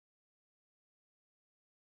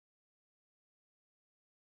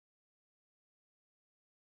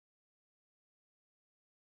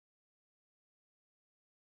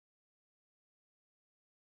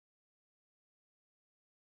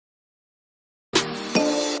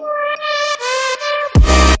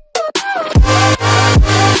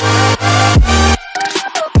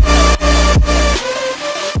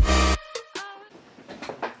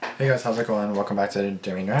guys, how's it going? Welcome back to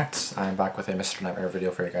Damian Reacts. I'm back with a Mr. Nightmare video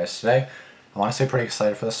for you guys today. I'm honestly pretty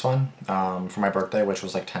excited for this one. For my birthday, which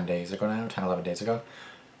was like 10 days ago now, 11 days ago.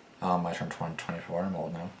 I turned 24, I'm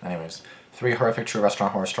old now. Anyways, 3 horrific true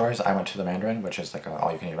restaurant horror stories. I went to the Mandarin, which is like an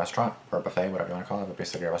all-you-can-eat restaurant, or a buffet, whatever you want to call it, but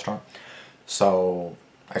basically a restaurant. So,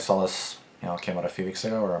 I saw this, it came out a few weeks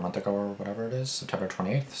ago, or a month ago, or whatever it is, September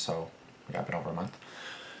 28th, so yeah, been over a month.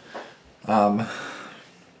 I'm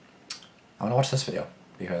gonna watch this video.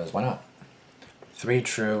 Because why not? 3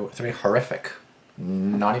 horrific,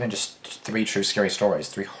 not even just 3 true scary stories,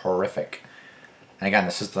 3 horrific. And again,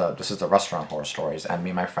 this is the restaurant horror stories, and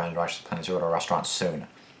me and my friend are actually planning to go to a restaurant soon.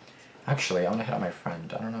 Actually, I'm gonna hit up my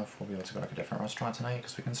friend. I don't know if we'll be able to go to like a different restaurant tonight,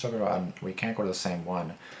 because we can still go to, we can't go to the same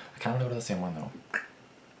one. I kinda wanna go to the same one though.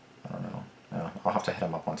 I don't know. I'll have to hit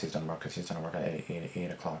him up once he's done work, because he's done work at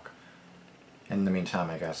 8 o'clock. In the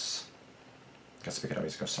meantime, I guess we could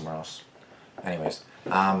always go somewhere else. Anyways,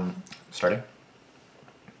 starting.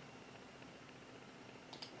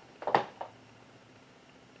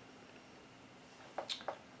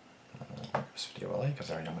 This video I like,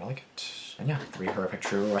 because I already know I'm gonna like it. And yeah, 3 horrific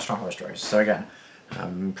true restaurant horror stories. So again,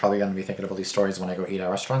 I'm probably gonna be thinking about these stories when I go eat at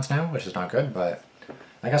restaurants now, which is not good, but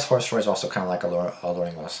I guess horror stories are also kind of like a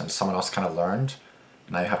learning lesson. Someone else kind of learned,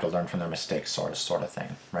 now you have to learn from their mistakes, sort of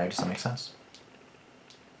thing, right? Does that make sense?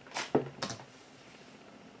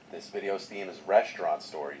 This video's theme is restaurant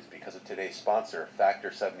stories because of today's sponsor,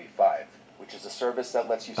 Factor 75, which is a service that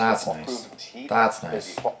lets you That's nice. That's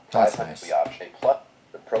nice. That's nice. Option plus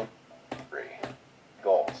the protein free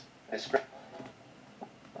gold.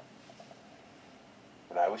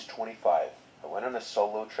 When I was 25, I went on a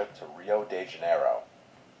solo trip to Rio de Janeiro.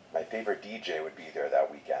 My favorite DJ would be there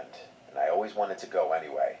that weekend, and I always wanted to go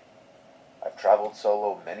anyway. I've traveled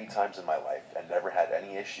solo many times in my life and never had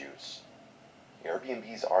any issues.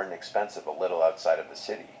 Airbnbs aren't expensive a little outside of the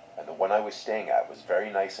city, and the one I was staying at was very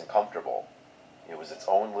nice and comfortable. It was its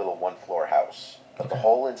own little one-floor house, but the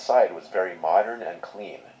whole inside was very modern and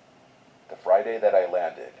clean. The Friday that I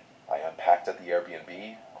landed, I unpacked at the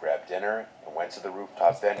Airbnb, grabbed dinner, and went to the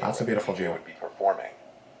rooftop venue where the DJ would be performing.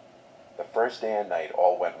 The first day and night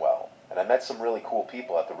all went well, and I met some really cool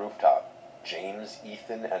people at the rooftop: James,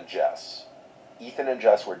 Ethan, and Jess. Ethan and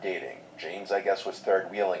Jess were dating. James, I guess, was third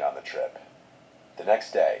wheeling on the trip. The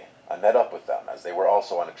next day, I met up with them as they were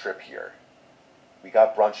also on a trip here. We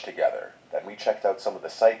got brunch together, then we checked out some of the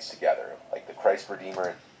sights together, like the Christ Redeemer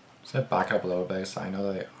and so back up a little bit, so I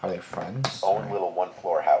know are they friends? Own little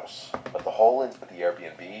one-floor house. But the whole into the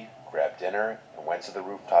Airbnb, grabbed dinner, and went to the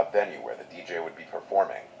rooftop venue where the DJ would be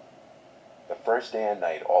performing. The first day and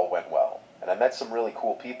night all went well, and I met some really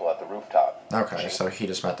cool people at the rooftop. Okay, so he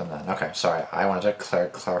just met them then. Okay, sorry, I wanted to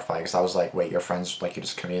clarify, because I was like, wait, your friends, like you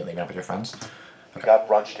just conveniently met up with your friends? We got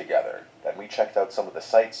brunch together, then we checked out some of the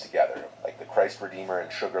sights together, like the Christ Redeemer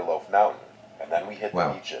and Sugarloaf Mountain, and then we hit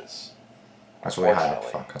the beaches. That's really high up,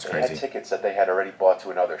 fuck, that's crazy. They had tickets that they had already bought to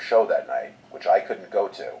another show that night, which I couldn't go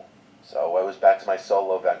to. So I was back to my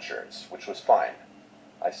solo ventures, which was fine.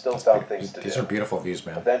 I still found things to do. These are beautiful views,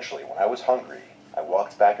 man. Eventually, when I was hungry, I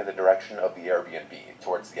walked back in the direction of the Airbnb,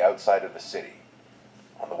 towards the outside of the city.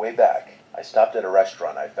 On the way back, I stopped at a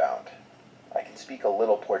restaurant I found. I can speak a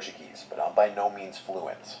little Portuguese, but I'm by no means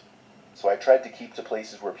fluent. So I tried to keep to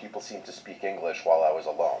places where people seemed to speak English while I was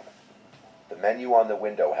alone. The menu on the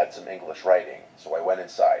window had some English writing, so I went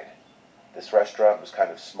inside. This restaurant was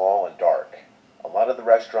kind of small and dark. A lot of the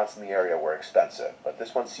restaurants in the area were expensive, but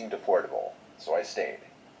this one seemed affordable, so I stayed.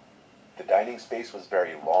 The dining space was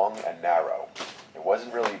very long and narrow. It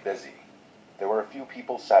wasn't really busy. There were a few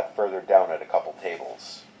people sat further down at a couple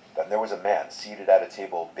tables. Then there was a man seated at a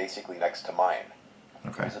table basically next to mine.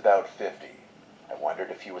 Okay. He was about 50. I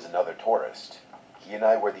wondered if he was another tourist. He and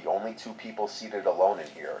I were the only 2 people seated alone in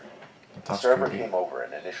here. The server came over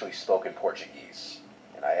and initially spoke in Portuguese,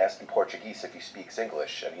 and I asked in Portuguese if he speaks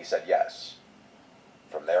English, and he said yes.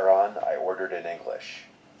 From there on, I ordered in English.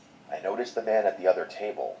 I noticed the man at the other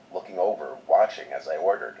table, looking over, watching as I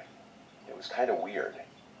ordered. It was kind of weird.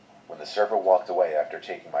 When the server walked away after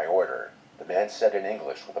taking my order, the man said in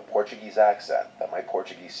English with a Portuguese accent that my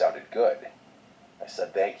Portuguese sounded good. I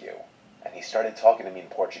said thank you, and he started talking to me in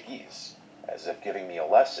Portuguese, as if giving me a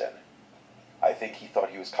lesson. I think he thought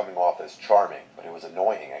he was coming off as charming, but it was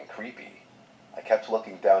annoying and creepy. I kept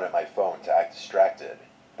looking down at my phone to act distracted,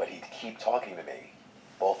 but he'd keep talking to me,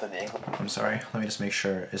 both in English. I'm sorry, let me just make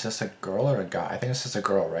sure. Is this a girl or a guy? I think this is a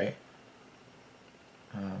girl, right?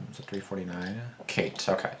 Is it 349? Kate,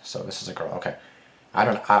 okay, so this is a girl, okay. I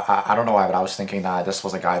don't know why, but I was thinking that this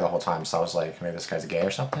was a guy the whole time, so I was like, maybe this guy's gay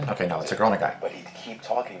or something? Okay, no, it's a girl and a guy. But he'd keep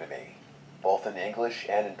talking to me, both in English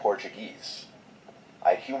and in Portuguese.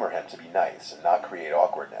 I'd humor him to be nice and not create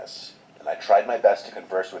awkwardness, and I tried my best to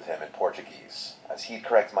converse with him in Portuguese, as he'd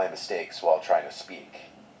correct my mistakes while trying to speak.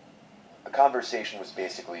 The conversation was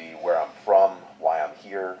basically where I'm from, why I'm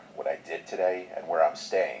here, what I did today, and where I'm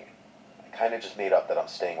staying. I kind of just made up that I'm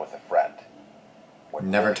staying with a friend. What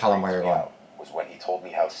Never really tell him where freaked you're me going. out was when he told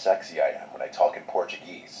me how sexy I am when I talk in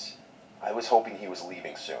Portuguese. I was hoping he was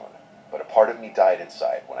leaving soon, but a part of me died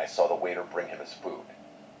inside when I saw the waiter bring him his food.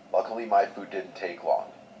 Luckily, my food didn't take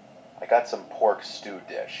long. I got some pork stew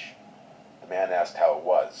dish. The man asked how it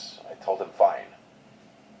was. I told him fine.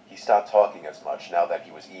 He stopped talking as much now that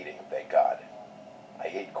he was eating, thank God. I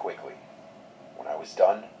ate quickly. When I was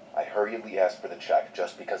done, I hurriedly asked for the check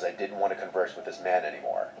just because I didn't want to converse with this man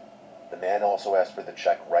anymore. The man also asked for the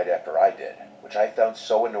check right after I did, which I found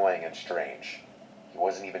so annoying and strange. He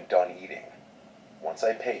wasn't even done eating. Once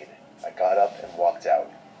I paid, I got up and walked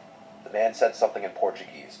out. The man said something in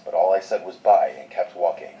Portuguese, but all I said was bye and kept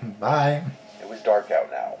walking. Bye. It was dark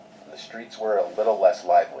out now, and the streets were a little less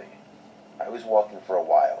lively. I was walking for a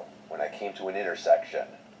while when I came to an intersection.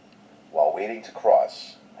 While waiting to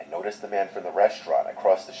cross, I noticed the man from the restaurant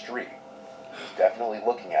across the street. He was definitely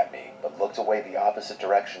looking at me, but looked away the opposite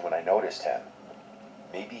direction when I noticed him.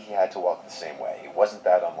 Maybe he had to walk the same way. It wasn't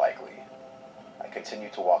that unlikely. I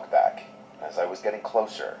continued to walk back, and as I was getting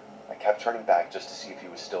closer, I kept turning back just to see if he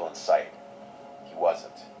was still in sight. He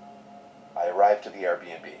wasn't. I arrived to the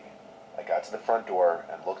Airbnb. I got to the front door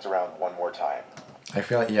and looked around one more time. I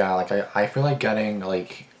feel like, yeah, like I feel like getting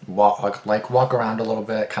like walk around a little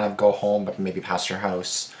bit, kind of go home, but maybe past your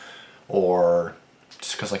house, or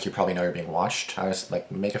just because like you probably know you're being watched. I was like,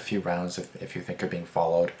 make a few rounds if you think you're being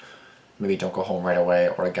followed. Maybe don't go home right away,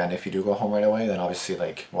 or again, if you do go home right away, then obviously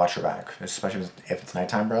like watch your back, especially if it's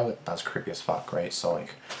nighttime, bro. That's creepy as fuck, right? So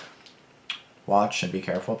like, watch and be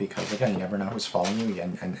careful because again, you never know who's following you,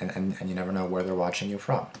 and you never know where they're watching you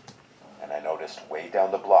from. And I noticed way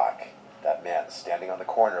down the block that man standing on the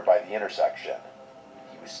corner by the intersection.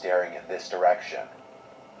 He was staring in this direction.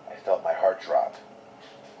 I felt my heart drop.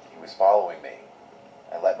 He was following me.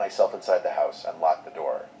 I let myself inside the house and locked the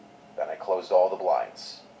door. Then I closed all the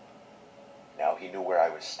blinds. Now he knew where I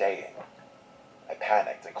was staying. I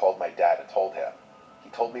panicked and called my dad and told him.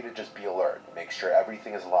 He told me to just be alert, make sure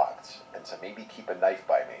everything is locked, and to maybe keep a knife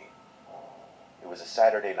by me. It was a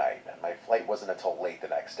Saturday night, and my flight wasn't until late the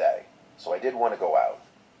next day, so I did want to go out.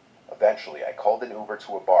 Eventually, I called an Uber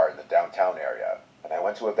to a bar in the downtown area, and I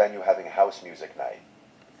went to a venue having house music night.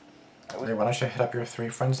 Hey, why don't you hit up your 3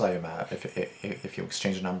 friends that you met? If you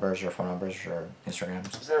exchange numbers or phone numbers or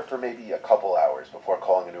Instagrams. I was there for maybe a couple hours before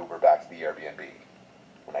calling an Uber back to the Airbnb.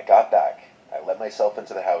 When I got back, I let myself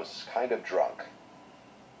into the house kind of drunk.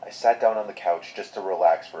 I sat down on the couch just to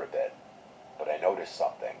relax for a bit, but I noticed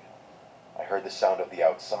something. I heard the sound of the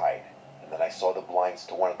outside, and then I saw the blinds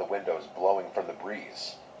to one of the windows blowing from the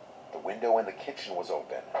breeze. The window in the kitchen was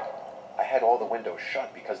open. I had all the windows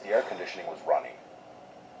shut because the air conditioning was running.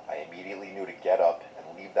 I immediately knew to get up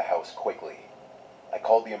and leave the house quickly. I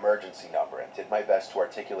called the emergency number and did my best to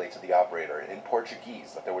articulate to the operator in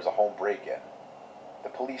Portuguese that there was a home break-in. The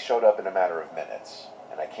police showed up in a matter of minutes,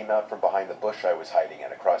 and I came out from behind the bush I was hiding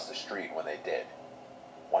in across the street when they did.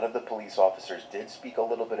 One of the police officers did speak a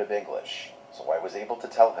little bit of English, so I was able to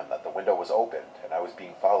tell him that the window was opened and I was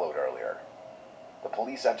being followed earlier. The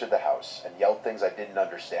police entered the house and yelled things I didn't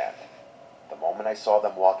understand. The moment I saw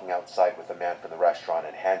them walking outside with the man from the restaurant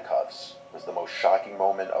in handcuffs was the most shocking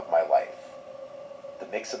moment of my life. The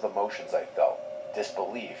mix of emotions I felt,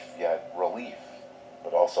 disbelief, yet relief,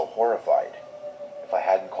 but also horrified. If I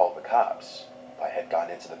hadn't called the cops, if I had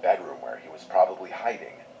gone into the bedroom where he was probably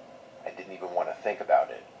hiding, I didn't even want to think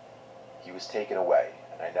about it. He was taken away,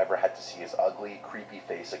 and I never had to see his ugly, creepy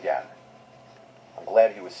face again. I'm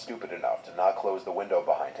glad he was stupid enough to not close the window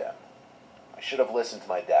behind him. I should have listened to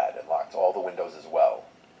my dad and locked all the windows as well.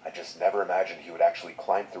 I just never imagined he would actually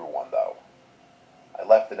climb through one, though. I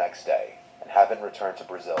left the next day, and haven't returned to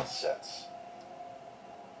Brazil since.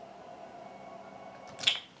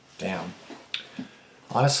 Damn.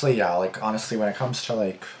 Honestly, yeah, like, honestly, when it comes to,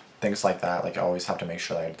 like, things like that, like, you always have to make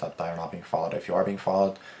sure that you're not being followed. If you are being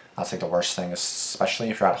followed, that's, like, the worst thing, especially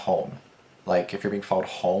if you're at home. Like, if you're being followed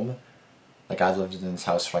home, like, I've lived in this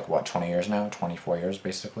house for, like, what, 20 years now? 24 years,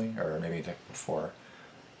 basically? Or maybe, like, before.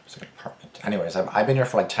 It's like an apartment. Anyways, I've been here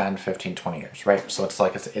for, like, 10, 15, 20 years, right? So it's,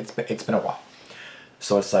 like, it's been a while.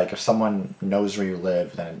 So it's, like, if someone knows where you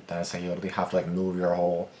live, then it's, like, you literally have to, like, move your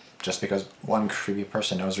whole... Just because one creepy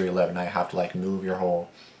person knows where you live, now you have to, like, move your whole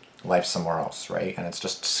life somewhere else, right? And it's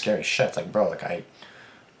just scary shit. It's like, bro, like,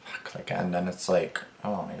 fuck, like, and then it's like,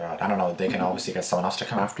 oh my god, I don't know, they can obviously get someone else to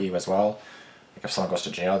come after you as well. Like if someone goes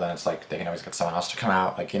to jail, then it's like they can always get someone else to come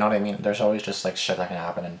out. Like, you know what I mean? There's always just like shit that can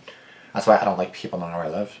happen, and that's why I don't like people knowing where I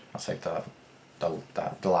live. That's like the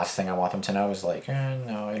last thing I want them to know is like,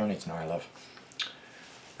 no, you don't need to know where I live.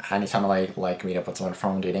 Anytime I like meet up with someone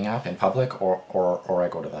from a dating app in public, or I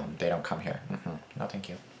go to them, they don't come here. No, thank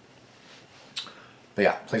you. But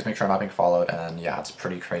yeah, please make sure I'm not being followed. And then yeah, it's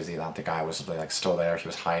pretty crazy that the guy was like still there. He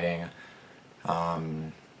was hiding.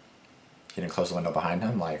 He didn't close the window behind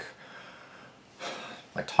him. Like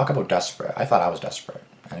talk about desperate. I thought I was desperate.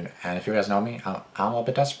 And if you guys know me, I'm a little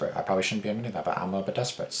bit desperate. I probably shouldn't be admitting that, but I'm a little bit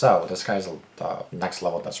desperate. So this guy's next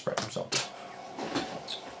level desperate. So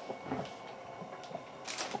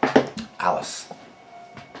Alice.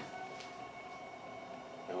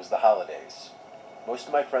 It was the holidays. Most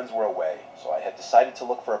of my friends were away, so I had decided to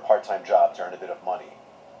look for a part-time job to earn a bit of money.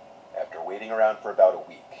 After waiting around for about a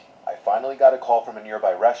week, I finally got a call from a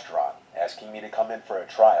nearby restaurant asking me to come in for a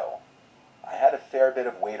trial. I had a fair bit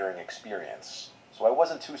of waitering experience, so I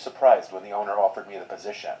wasn't too surprised when the owner offered me the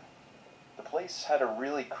position. The place had a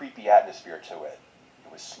really creepy atmosphere to it.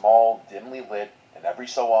 It was small, dimly lit, and every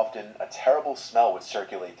so often a terrible smell would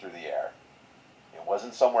circulate through the air. It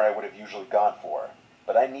wasn't somewhere I would have usually gone for,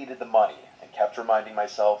 but I needed the money and kept reminding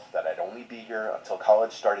myself that I'd only be here until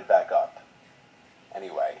college started back up.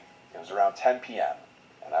 Anyway, it was around 10 p.m.,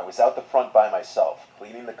 and I was out the front by myself,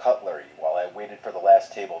 cleaning the cutlery while I waited for the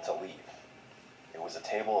last table to leave. It was a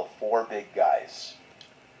table of 4 big guys.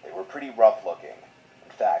 They were pretty rough looking.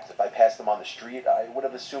 In fact, if I passed them on the street, I would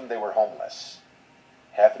have assumed they were homeless.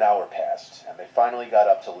 Half an hour passed, and they finally got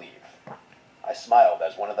up to leave. I smiled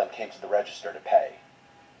as one of them came to the register to pay.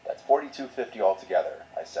 "That's $42.50 altogether,"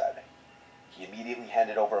 I said. He immediately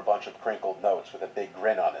handed over a bunch of crinkled notes with a big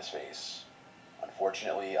grin on his face.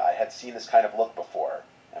 Unfortunately, I had seen this kind of look before,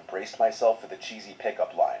 and braced myself for the cheesy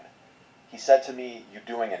pickup line. He said to me, "You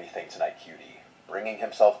doing anything tonight, cutie?" bringing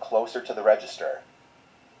himself closer to the register.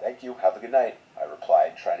 "Thank you, have a good night," I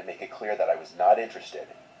replied, trying to make it clear that I was not interested.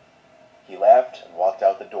 He laughed and walked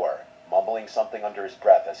out the door, mumbling something under his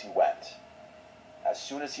breath as he went. As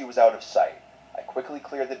soon as he was out of sight, I quickly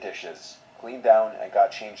cleared the dishes, cleaned down, and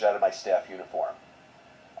got changed out of my staff uniform.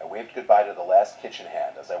 I waved goodbye to the last kitchen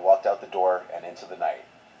hand as I walked out the door and into the night.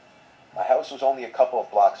 My house was only a couple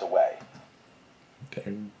of blocks away.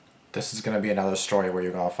 Dude, this is going to be another story where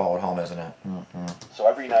you're going to follow it home, isn't it? So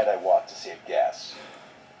every night I walked to save gas.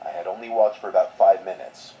 I had only walked for about 5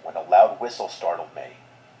 minutes when a loud whistle startled me.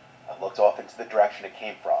 I looked off into the direction it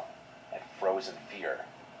came from and froze in fear.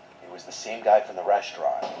 It was the same guy from the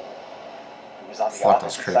restaurant. He was on the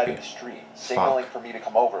opposite side of the street, signaling for me to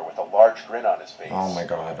come over with a large grin on his face. Oh my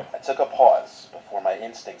god. I took a pause before my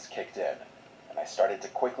instincts kicked in, and I started to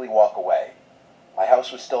quickly walk away. My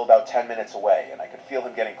house was still about 10 minutes away, and I could feel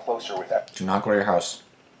him getting closer with Do not go to your house.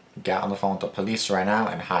 Get on the phone with the police right now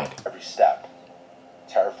and hide. every step.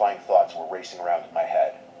 Terrifying thoughts were racing around in my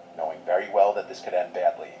head, knowing very well that this could end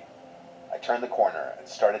badly. I turned the corner and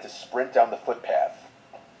started to sprint down the footpath.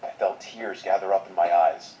 I felt tears gather up in my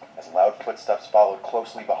eyes as loud footsteps followed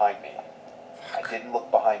closely behind me. I didn't look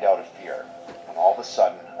behind out of fear, when all of a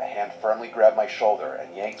sudden a hand firmly grabbed my shoulder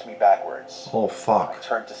and yanked me backwards. Oh fuck. I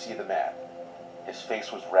turned to see the man. His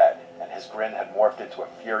face was red, and his grin had morphed into a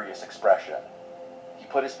furious expression. He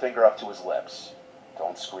put his finger up to his lips.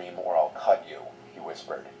 "Don't scream or I'll cut you," he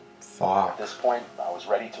whispered. Fuck. At this point, I was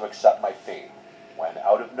ready to accept my fate, when,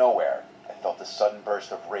 out of nowhere, I felt a sudden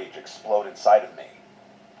burst of rage explode inside of me.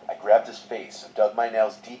 I grabbed his face and dug my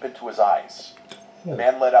nails deep into his eyes. The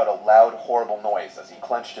man let out a loud, horrible noise as he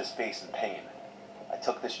clenched his face in pain. I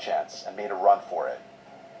took this chance and made a run for it.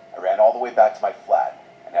 I ran all the way back to my flat,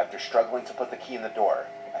 and after struggling to put the key in the door,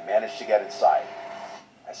 I managed to get inside.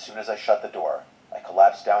 As soon as I shut the door, I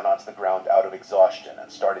collapsed down onto the ground out of exhaustion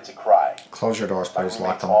and started to cry. Close your doors, My please. Lock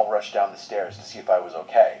roommates them. all rushed down the stairs to see if I was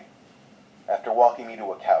okay. After walking me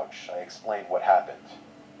to a couch, I explained what happened.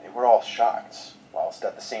 They were all shocked, whilst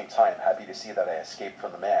at the same time happy to see that I escaped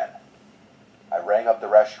from the man. I rang up the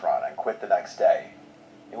restaurant and quit the next day.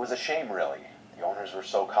 It was a shame, really. The owners were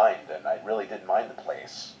so kind, and I really didn't mind the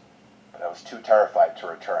place. But I was too terrified to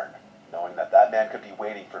return, knowing that that man could be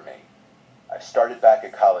waiting for me. I've started back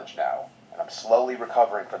at college now, and I'm slowly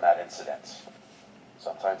recovering from that incident.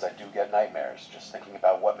 Sometimes I do get nightmares just thinking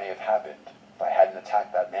about what may have happened if I hadn't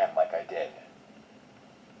attacked that man like I did.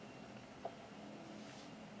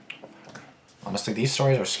 Honestly, these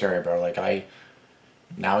stories are scary, bro.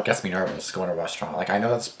 Now it gets me nervous going to a restaurant. Like, I know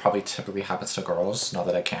that's probably typically happens to girls. Not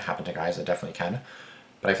that it can't happen to guys, it definitely can.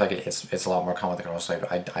 But I feel like it's a lot more common with girls.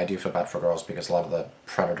 Like, I do feel bad for girls because a lot of the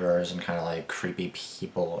predators and kind of like creepy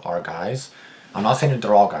people are guys. I'm not saying that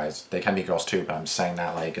they're all guys. They can be girls too, but I'm saying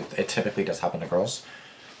that like it typically does happen to girls.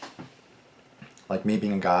 Like me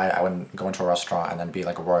being a guy, I wouldn't go into a restaurant and then be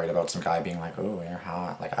like worried about some guy being like, "Oh, you're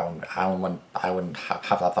hot." Like I wouldn't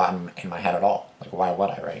have that thought in my head at all. Like why would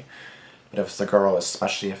I, right? But if it's a girl,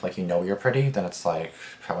 especially if like you know you're pretty, then it's like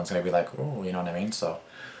everyone's gonna be like, "Oh," you know what I mean? So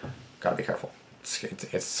gotta be careful. It's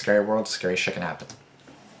a scary world. Scary shit can happen.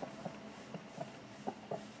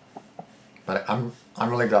 But I'm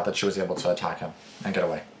really glad that she was able to attack him and get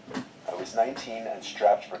away. I was 19 and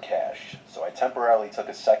strapped for cash, so I temporarily took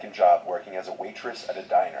a second job working as a waitress at a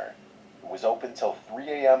diner. It was open till 3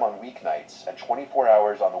 a.m. on weeknights and 24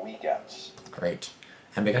 hours on the weekends. Great.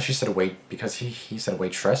 And because she said because he said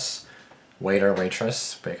waitress, waiter,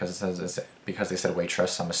 waitress, because they said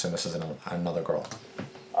waitress, I'm assuming this is another girl.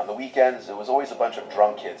 On the weekends, it was always a bunch of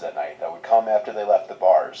drunk kids at night that would come after they left the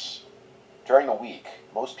bars. During the week,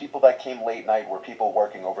 most people that came late night were people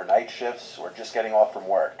working overnight shifts or just getting off from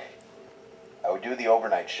work. I would do the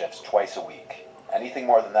overnight shifts twice a week. Anything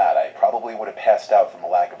more than that, I probably would have passed out from a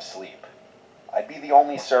lack of sleep. I'd be the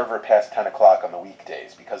only server past 10 o'clock on the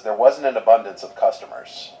weekdays because there wasn't an abundance of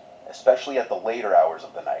customers, especially at the later hours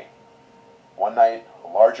of the night. One night, a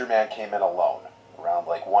larger man came in alone, around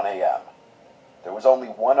like 1 a.m. There was only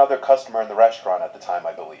one other customer in the restaurant at the time,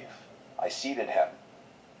 I believe. I seated him.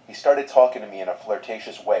 He started talking to me in a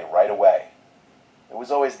flirtatious way right away. It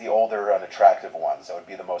was always the older, unattractive ones that would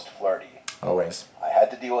be the most flirty. Always. I had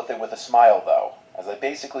to deal with it with a smile, though, as I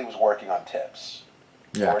basically was working on tips.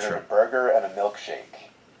 Yeah, Ordered true. a burger and a milkshake.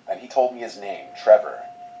 Then he told me his name, Trevor.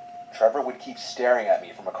 Trevor would keep staring at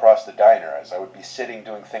me from across the diner as I would be sitting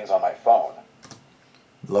doing things on my phone.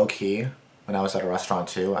 Low key, when I was at a restaurant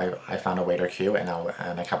too, I found a waiter queue and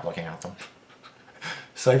I kept looking at them.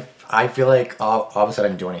 So I feel like obviously I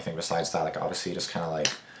didn't do anything besides that. Like obviously just kind of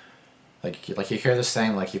like you hear this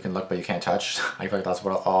saying like you can look but you can't touch. I feel like that's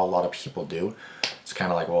what a lot of people do. It's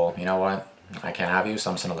kind of like, well, you know what? I can't have you,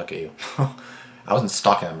 so I'm just gonna look at you. I wasn't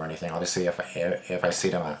stalking them or anything. Obviously, if I see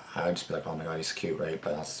them, I would just be like, oh my god, he's cute, right?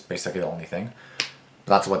 But that's basically the only thing.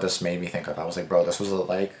 That's what this made me think of. I was like, bro, this was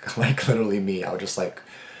like literally me. I would just like,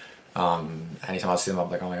 anytime I see him, I'm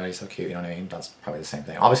like, oh my god, he's so cute. You know what I mean? That's probably the same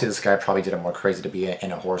thing. Obviously, this guy probably did it more crazy to be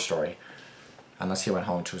in a horror story, unless he went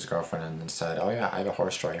home to his girlfriend and said, oh yeah, I have a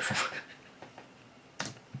horror story for.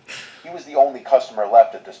 He was the only customer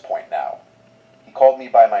left at this point now. He called me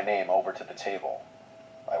by my name over to the table.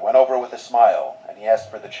 I went over with a smile, and he asked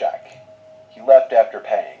for the check. He left after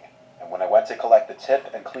paying, and when I went to collect the tip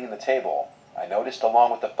and clean the table, I noticed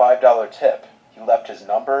along with the $5 tip, he left his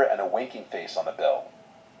number and a winking face on the bill.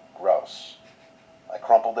 Gross. I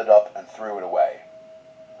crumpled it up and threw it away.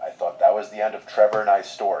 I thought that was the end of Trevor and I's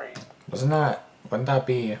story. Wouldn't that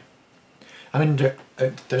be, I mean,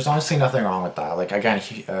 there's honestly nothing wrong with that. Like, again,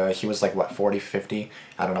 he was like, what, 40, 50?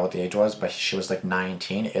 I don't know what the age was, but she was like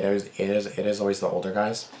 19. It is always the older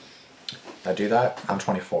guys that do that. I'm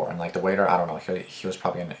 24, and like the waiter, I don't know, he was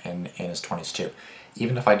probably in his 20s too.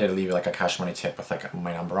 Even if I did leave like a cash money tip with like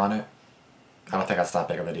my number on it, I don't think that's that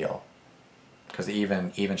big of a deal. Because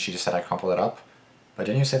even she just said I crumpled it up. But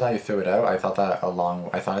didn't you say that you threw it out? I thought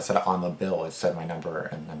I thought it said on the bill, it said my number,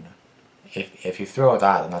 and then if you throw out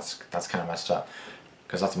that, then that's kind of messed up.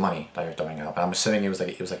 Because that's money that you're throwing out. But I'm assuming it was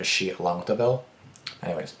like a sheet along with the bill.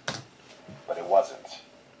 Anyways. But it wasn't.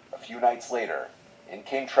 A few nights later, in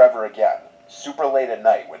came Trevor again, super late at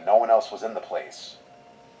night when no one else was in the place.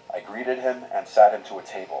 I greeted him and sat him to a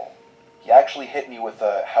table. He actually hit me with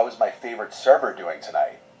a, how is my favorite server doing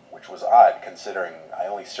tonight? Which was odd considering I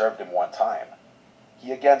only served him one time.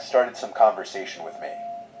 He again started some conversation with me.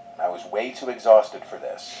 I was way too exhausted for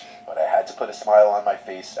this, but I had to put a smile on my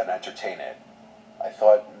face and entertain it. I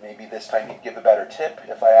thought maybe this time he'd give a better tip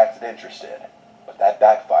if I acted interested, but that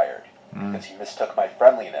backfired, because he mistook my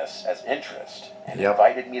friendliness as interest and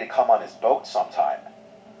invited me to come on his boat sometime.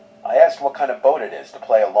 I asked what kind of boat it is to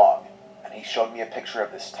play along, and he showed me a picture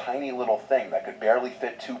of this tiny little thing that could barely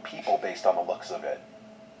fit 2 people based on the looks of it.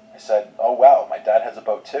 I said, oh wow, my dad has a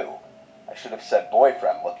boat too. I should have said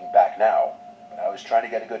boyfriend looking back now, but I was trying to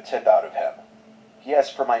get a good tip out of him. He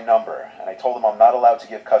asked for my number, and I told him I'm not allowed to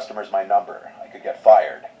give customers my number. I could get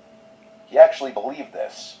fired. He actually believed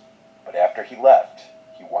this, but after he left,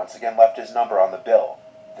 he once again left his number on the bill,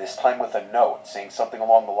 this time with a note saying something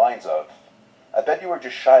along the lines of, I bet you were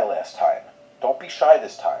just shy last time. Don't be shy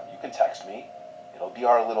this time. You can text me. It'll be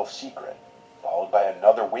our little secret, followed by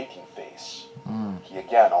another winking face. He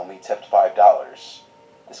again only tipped $5.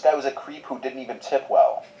 This guy was a creep who didn't even tip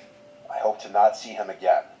well. I hope to not see him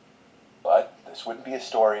again. But this wouldn't be a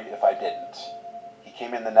story if I didn't. He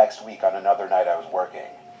came in the next week on another night I was working.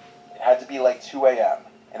 It had to be like 2 a.m.,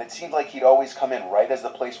 and it seemed like he'd always come in right as the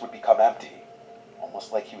place would become empty,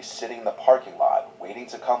 almost like he was sitting in the parking lot, waiting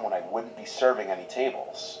to come when I wouldn't be serving any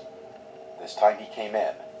tables. This time he came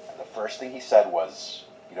in, and the first thing he said was,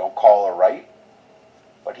 "You don't call, all right?"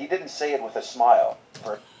 But he didn't say it with a smile.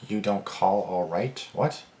 You don't call, all right?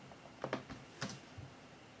 What?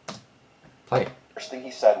 Play. First thing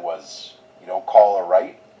he said was, "You don't call, all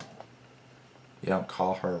right?" You don't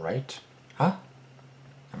call her right? Huh?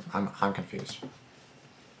 I'm confused.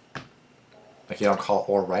 Like you don't call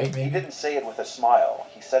or right, maybe? He didn't say it with a smile.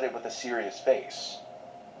 He said it with a serious face.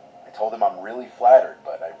 I told him I'm really flattered,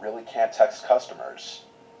 but I really can't text customers.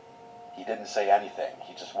 He didn't say anything.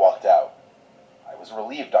 He just walked out. I was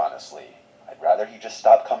relieved, honestly. I'd rather he just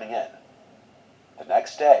stopped coming in. The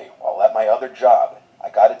next day, while at my other job, I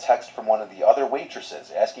got a text from one of the other waitresses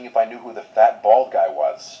asking if I knew who the fat bald guy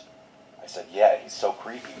was. I said, yeah, he's so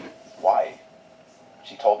creepy. Why?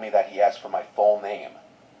 She told me that he asked for my full name.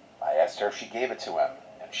 I asked her if she gave it to him,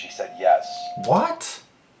 and she said yes. What?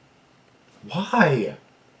 Why?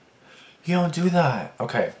 You don't do that.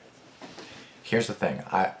 Okay. Here's the thing.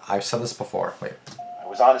 I've said this before. Wait. I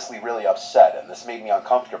was honestly really upset, and this made me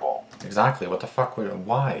uncomfortable. Exactly. What the fuck?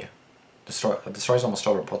 Why? The story's almost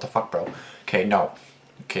over. But what the fuck, bro? Okay, no.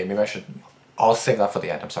 Okay, maybe I should... I'll save that for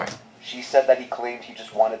the end. I'm sorry. She said that he claimed he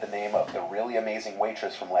just wanted the name of the really amazing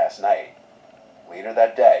waitress from last night. Later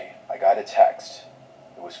that day, I got a text.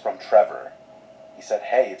 It was from Trevor. He said,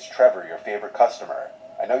 "Hey, it's Trevor, your favorite customer.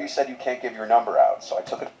 I know you said you can't give your number out, so I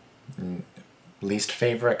took it Least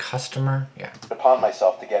favorite customer? Yeah. upon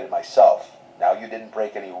myself to get it myself. Now you didn't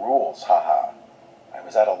break any rules, haha." I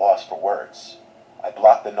was at a loss for words. I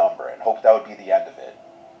blocked the number and hoped that would be the end of it.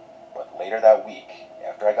 But later that week,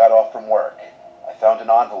 after I got off from work, I found an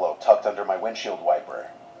envelope tucked under my windshield wiper.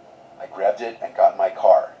 I grabbed it and got in my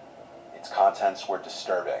car. Its contents were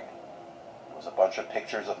disturbing. It was a bunch of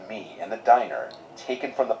pictures of me in the diner,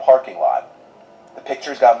 taken from the parking lot. The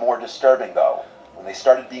pictures got more disturbing, though, when they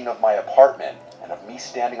started being of my apartment and of me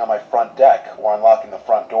standing on my front deck or unlocking the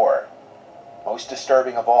front door. Most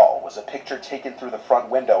disturbing of all was a picture taken through the front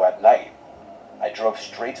window at night. I drove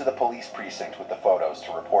straight to the police precinct with the photos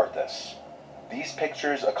to report this. These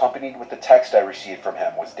pictures, accompanied with the text I received from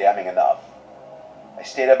him, was damning enough. I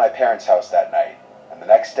stayed at my parents' house that night, and the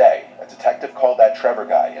next day, a detective called that Trevor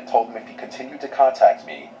guy and told him if he continued to contact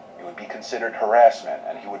me, it would be considered harassment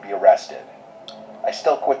and he would be arrested. I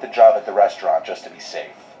still quit the job at the restaurant just to be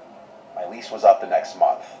safe. My lease was up the next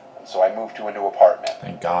month, and so I moved to a new apartment.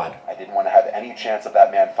 Thank God. I didn't want to have any chance of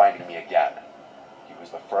that man finding me again. He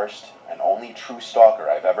was the first and only true stalker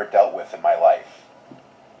I've ever dealt with in my life.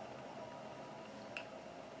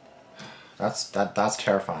 That's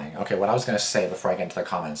terrifying. Okay, what I was gonna say before I get into the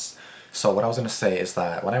comments. So what I was gonna say is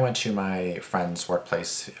that when I went to my friend's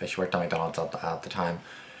workplace, she worked at McDonald's at the time,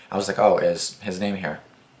 I was like, oh, is his name here?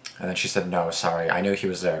 And then she said, no, sorry, I knew he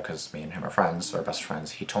was there because me and him are friends, or best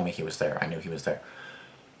friends. He told me he was there. I knew he was there.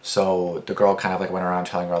 So the girl kind of like went around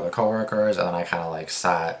telling her other coworkers, and then I kind of like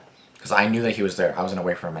sat, because I knew that he was there. I was gonna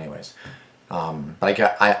wait for him anyways. But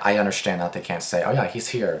I understand that they can't say, oh yeah, he's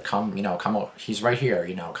here, come, you know, come, he's right here,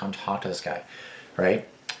 you know, come talk to this guy, right?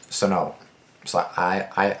 So no, so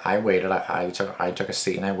I waited, I took a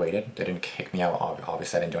seat and I waited. They didn't kick me out,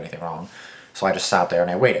 obviously I didn't do anything wrong. So I just sat there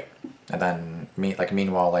and I waited. And then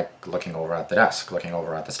meanwhile, like looking over at the desk, looking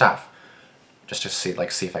over at the staff, just to see if I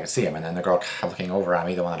could see him. And then the girl kept looking over at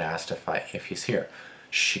me, the one that asked if he's here.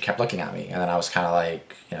 She kept looking at me, and then I was kind of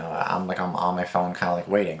like, you know, I'm on my phone, kind of like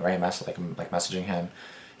waiting, right? Like messaging him,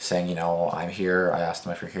 saying, you know, I'm here. I asked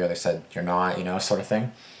them if you're here. They said you're not, you know, sort of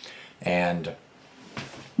thing. And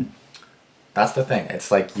that's the thing.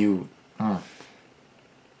 It's like you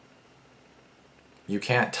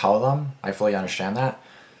can't tell them. I fully understand that.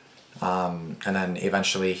 And then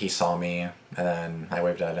eventually he saw me, and then I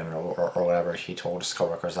waved at him or whatever. He told his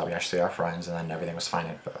coworkers that we actually are friends, and then everything was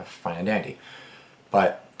fine and dandy.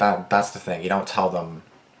 But that's the thing. You don't tell them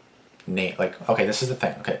name. Like, okay, this is the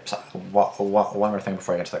thing. Okay, so one more thing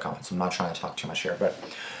before I get to the comments. I'm not trying to talk too much here, but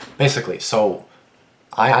basically, so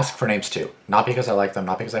I ask for names too. Not because I like them,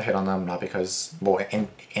 not because I hit on them, not because, well, in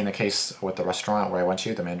the case with the restaurant where I went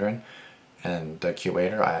to, the Mandarin, and the cute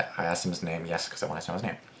waiter, I asked him his name, yes, because I wanted to know his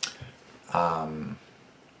name.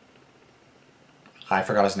 I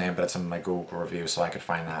forgot his name, but it's in my Google review, so I could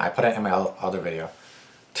find that. I put it in my other video.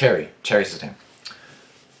 Terry's his name.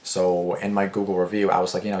 So in my Google review, I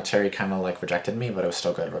was like, you know, Terry kind of like rejected me, but it was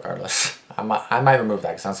still good regardless. I might remove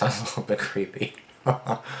that because that sounds a little bit creepy.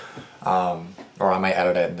 Or I might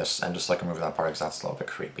edit it and just like remove that part because that's a little bit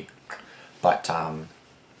creepy. But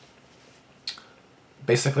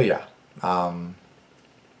basically, yeah.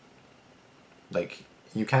 Like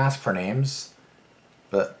you can ask for names,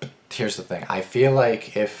 but here's the thing. I feel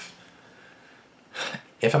like if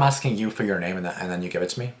I'm asking you for your name and then you give it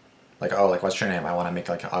to me, like, oh, like, what's your name? I want to make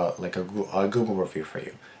like a Google review for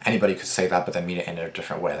you. Anybody could say that, but then mean it in a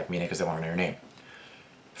different way, like mean it because they want to know your name.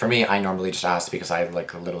 For me, I normally just ask because I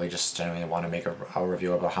like literally just genuinely want to make a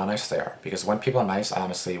review about how nice they are. Because when people are nice, I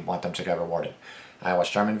honestly want them to get rewarded. I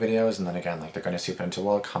watch German videos, and then again, like, they're going to soup it into,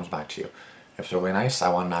 well, it comes back to you. If they're really nice, I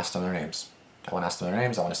want to ask them their names. I want to ask them their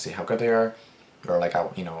names. I want to see how good they are, or like,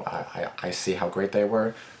 I see how great they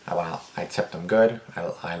were. I tip them good.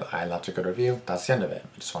 I left a good review. That's the end of it.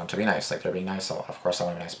 I just want them to be nice. Like, they're being nice, so of course I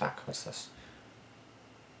want to be nice back. What's this?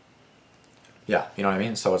 Yeah, you know what I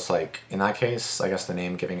mean? So it's like, in that case, I guess the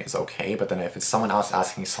name giving is okay, but then if it's someone else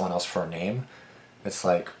asking someone else for a name, it's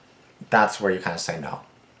like, that's where you kind of say no.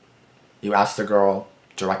 You ask the girl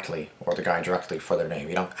directly, or the guy directly, for their name.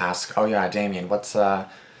 You don't ask, oh yeah, Damian, what's that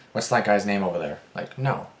guy's name over there? Like,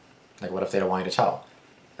 no. Like, what if they don't want you to tell?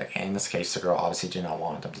 Like, in this case, the girl obviously did not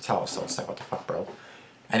want them to tell, so it's like, what the fuck, bro?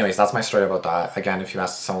 Anyways, that's my story about that. Again, if you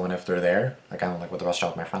ask someone if they're there, again, like with the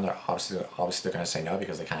restaurant with my friend, they're obviously they're going to say no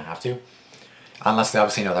because they kind of have to. Unless they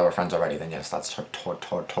obviously know that we're friends already, then yes, that's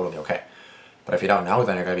totally okay. But if you don't know,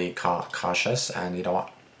 then you're going to be cautious, and you don't want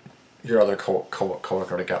your other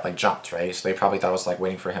coworker to get like jumped, right? So they probably thought it was like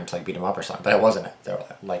waiting for him to like beat him up or something, but it wasn't it. They were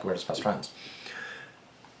like, we're just best friends.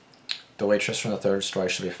 The waitress from the third story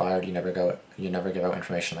should be fired. You never give out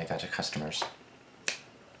information like that to customers.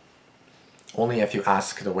 Only if you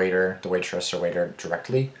ask the waiter, the waitress, or waiter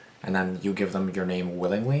directly, and then you give them your name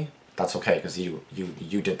willingly. That's okay because you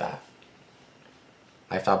did that.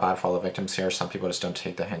 I felt bad for all the victims here. Some people just don't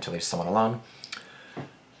take the hint to leave someone alone.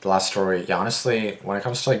 The last story, yeah, honestly, when it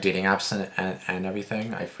comes to like dating apps and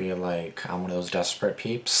everything, I feel like I'm one of those desperate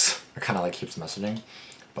peeps. I kind of like keeps messaging,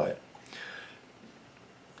 but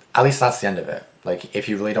at least that's the end of it. Like, if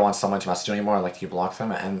you really don't want someone to message you anymore, like, you block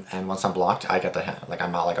them, and once I'm blocked, I get the hint. Like,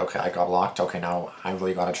 I'm not like, okay, I got blocked, okay, now I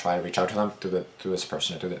really gotta try to reach out to them through this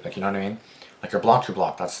person, like, you know what I mean? Like, you're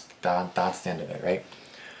blocked, that's the end of it, right?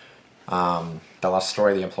 The last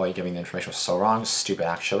story, the employee giving the information was so wrong, stupid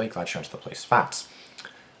actually, glad she went to the police. Facts.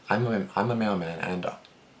 I'm a mailman,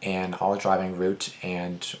 and all driving route,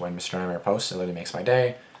 and when Mr. Nightmare posts, it literally makes my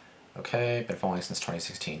day. Okay, been following since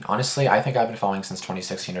 2016. Honestly, I think I've been following since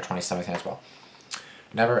 2016 or 2017 as well.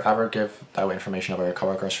 Never ever give out information about your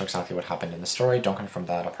coworkers for exactly what happened in the story. Don't confirm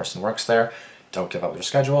that a person works there. Don't give out their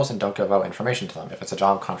schedules, and don't give out information to them. If it's a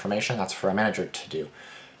job confirmation, that's for a manager to do,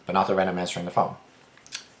 but not the random answering the phone.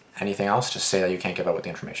 Anything else, just say that you can't give out with the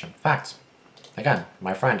information. Facts. Again,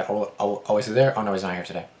 my friend, always there. Oh no, he's not here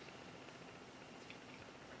today.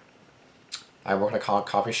 I work at a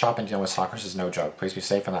coffee shop, and dealing with stalkers is no joke. Please be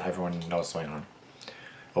safe and let everyone know what's going on.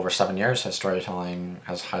 Over 7 years, his storytelling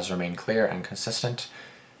has remained clear and consistent.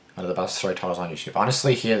 One of the best storytellers on YouTube.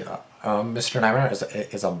 Honestly, Mr. Nightmare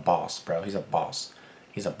is a boss, bro. He's a boss.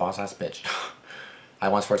 He's a boss-ass bitch. I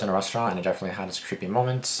once worked in a restaurant, and it definitely had its creepy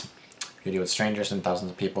moments. You deal with strangers and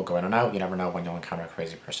thousands of people go in and out. You never know when you'll encounter a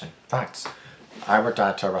crazy person. Facts. I worked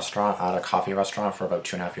at a coffee restaurant for about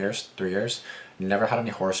 2.5 years, 3 years. Never had any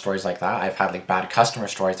horror stories like that. I've had like bad customer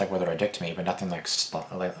stories, like where they're addicted to me, but nothing like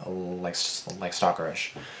stalkerish.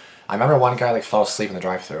 I remember one guy like fell asleep in the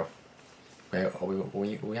drive-thru.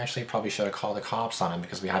 We actually probably should have called the cops on him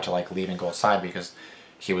because we had to like leave and go outside because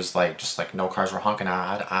he was like just like no cars were honking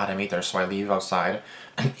at him either. So I leave outside,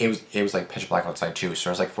 and it was like pitch black outside too. So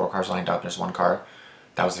there's like 4 cars lined up. There's one car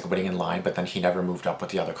that was like waiting in line, but then he never moved up with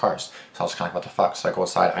the other cars. So I was kind of like, what the fuck? So I go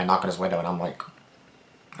outside, I knock on his window, and I'm like,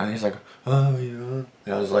 and he's like, oh yeah.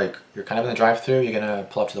 And I was like, you're kind of in the drive-thru, you're gonna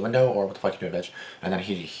pull up to the window, or what the fuck you doing, bitch? And then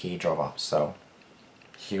he drove off. So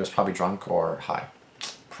he was probably drunk or high.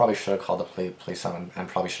 Probably should have called the police on him, and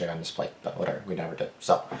probably should have gotten this plate, but whatever, we never did.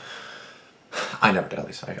 So I never did, at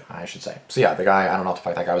least I should say. So yeah, the guy, I don't know what the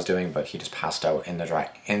fuck that guy was doing, but he just passed out in the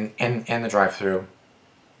drive-thru.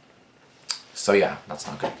 So yeah, that's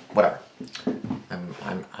not good. Whatever.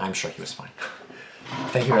 I'm sure he was fine.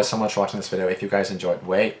 Thank you guys so much for watching this video. If you guys enjoyed,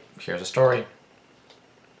 wait, here's a story.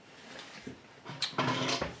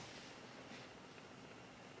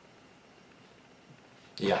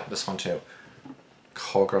 Yeah, this one too.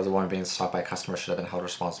 Co-worker of the woman being stopped by a customer should have been held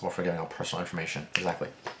responsible for giving out personal information. Exactly.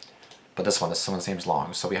 But this one seems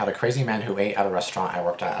long. So we had a crazy man who ate at a restaurant I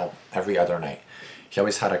worked at every other night. He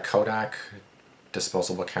always had a Kodak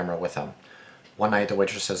disposable camera with him. One night, the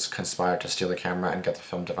waitresses conspired to steal the camera and get the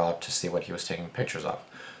film developed to see what he was taking pictures of.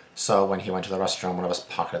 So when he went to the restaurant, one of us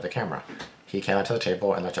pocketed the camera. He came out to the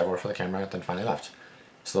table and looked everywhere for the camera, then finally left.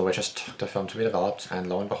 So the waitress took the film to be developed, and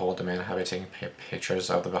lo and behold, the man had been taking pictures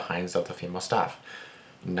of the behinds of the female staff.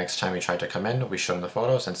 Next time he tried to come in, we showed him the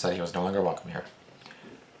photos and said he was no longer welcome here.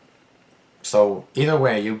 So either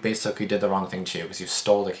way, you basically did the wrong thing too, because you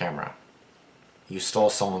stole the camera. You stole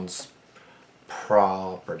someone's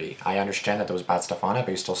property. I understand that there was bad stuff on it,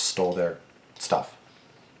 but you still stole their stuff.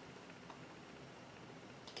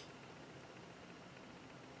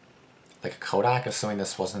 Like Kodak, assuming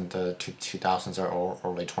this wasn't the 2000s or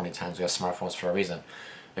early 2010s, we have smartphones for a reason.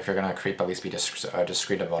 If you're gonna creep, at least be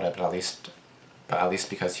discreet about it. But at least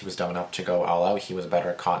because he was dumb enough to go all out, he was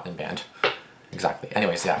better caught than banned. Exactly.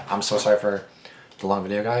 Anyways, yeah, I'm so sorry for the long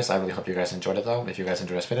video, guys. I really hope you guys enjoyed it, though. If you guys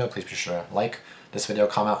enjoyed this video, please be sure to like this video,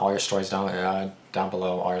 comment all your stories down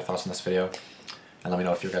below, all your thoughts on this video, and let me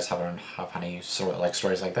know if you guys have any sort of like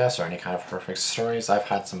stories like this or any kind of perfect stories. I've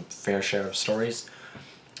had some fair share of stories.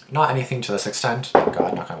 Not anything to this extent, thank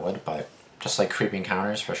God, knock on wood, but just like creepy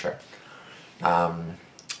encounters for sure.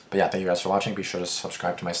 But yeah, thank you guys for watching. Be sure to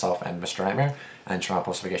subscribe to myself and Mr. Nightmare and turn on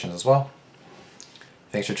post notifications as well.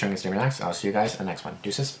 Thanks for tuning in to Damian. I'll see you guys in the next one.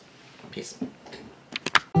 Deuces. Peace.